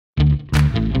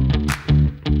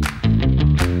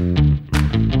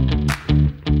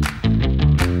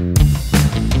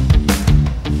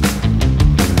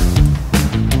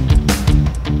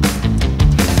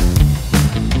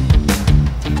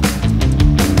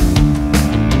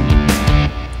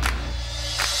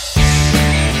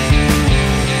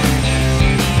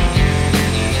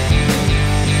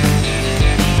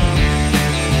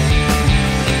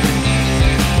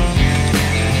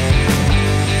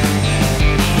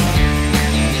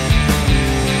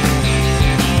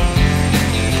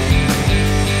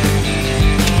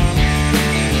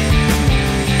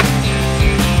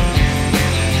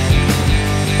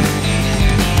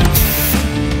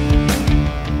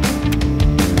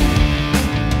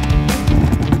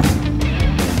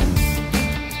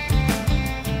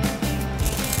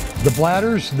The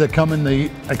bladders that come in the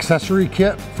accessory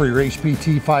kit for your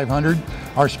HPT 500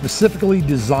 are specifically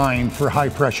designed for high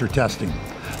pressure testing.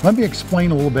 Let me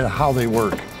explain a little bit how they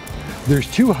work.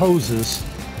 There's two hoses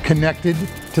connected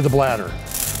to the bladder.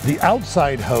 The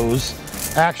outside hose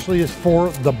actually is for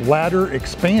the bladder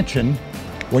expansion.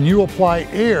 When you apply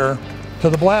air to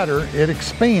the bladder, it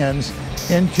expands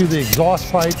into the exhaust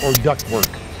pipe or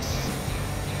ductwork.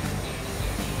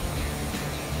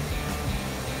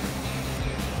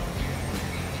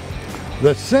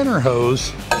 The center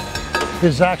hose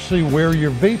is actually where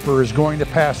your vapor is going to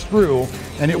pass through,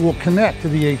 and it will connect to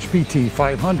the HPT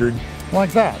 500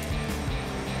 like that.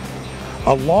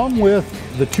 Along with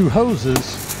the two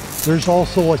hoses, there's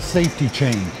also a safety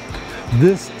chain.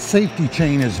 This safety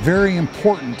chain is very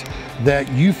important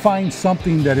that you find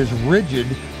something that is rigid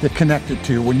to connect it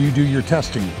to when you do your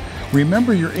testing.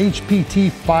 Remember, your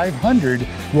HPT 500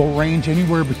 will range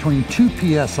anywhere between 2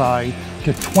 psi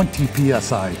to 20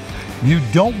 psi. You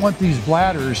don't want these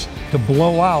bladders to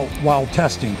blow out while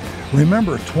testing.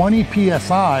 Remember, 20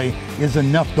 psi is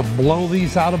enough to blow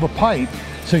these out of a pipe,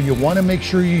 so you want to make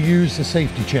sure you use the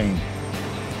safety chain.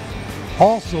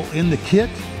 Also in the kit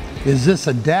is this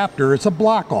adapter. It's a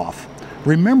block off.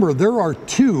 Remember, there are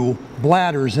two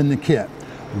bladders in the kit.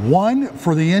 One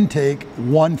for the intake,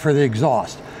 one for the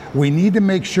exhaust. We need to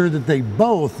make sure that they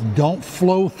both don't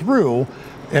flow through,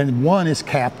 and one is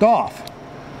capped off.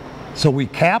 So we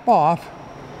cap off,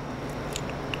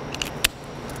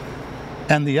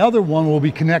 and the other one will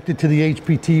be connected to the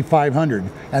HPT 500,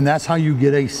 and that's how you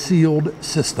get a sealed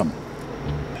system.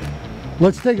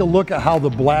 Let's take a look at how the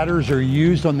bladders are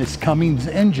used on this Cummins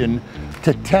engine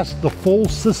to test the full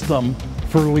system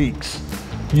for leaks.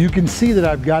 You can see that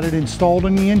I've got it installed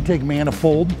in the intake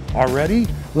manifold already.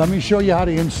 Let me show you how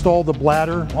to install the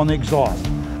bladder on the exhaust.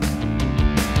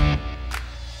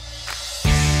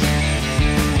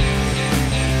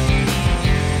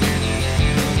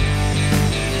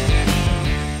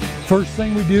 First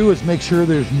thing we do is make sure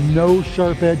there's no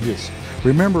sharp edges.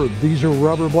 Remember, these are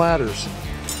rubber bladders.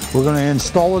 We're going to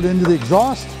install it into the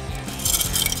exhaust.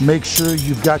 Make sure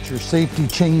you've got your safety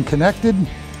chain connected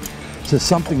to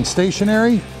something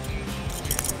stationary,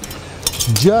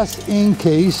 just in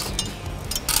case.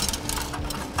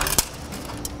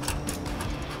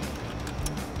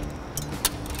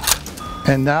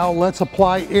 And now let's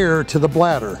apply air to the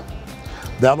bladder.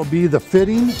 That'll be the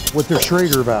fitting with the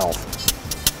Schrader valve.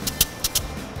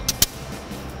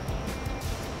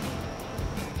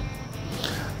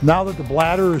 Now that the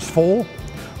bladder is full,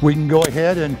 we can go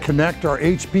ahead and connect our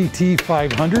HPT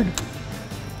 500.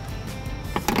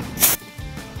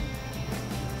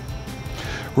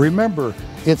 Remember,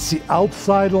 it's the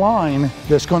outside line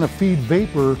that's going to feed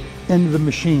vapor into the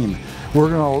machine. We're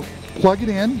going to plug it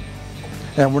in,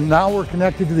 and now we're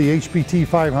connected to the HPT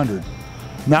 500.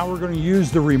 Now we're going to use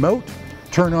the remote,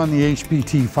 turn on the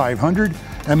HPT 500,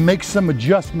 and make some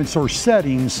adjustments or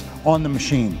settings on the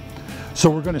machine. So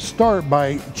we're going to start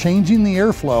by changing the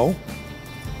airflow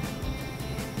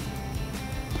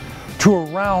to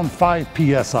around 5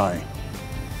 psi.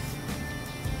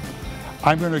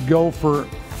 I'm going to go for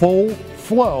full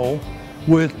flow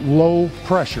with low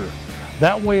pressure.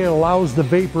 That way it allows the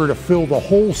vapor to fill the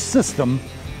whole system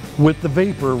with the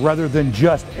vapor rather than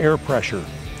just air pressure.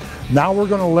 Now we're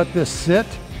going to let this sit,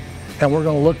 and we're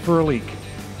going to look for a leak.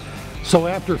 So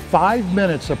after 5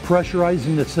 minutes of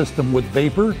pressurizing the system with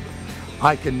vapor,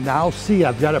 I can now see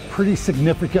I've got a pretty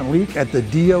significant leak at the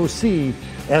DOC,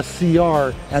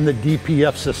 SCR, and the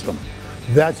DPF system.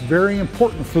 That's very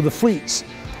important for the fleets.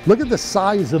 Look at the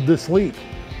size of this leak.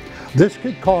 This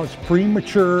could cause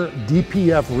premature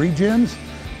DPF regens,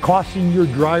 costing your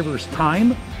drivers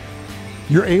time.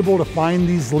 You're able to find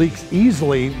these leaks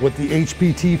easily with the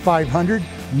HPT 500,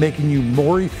 making you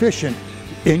more efficient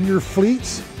in your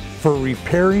fleets for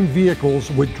repairing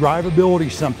vehicles with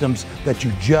drivability symptoms that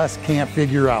you just can't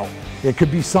figure out. It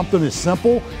could be something as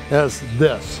simple as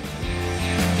this.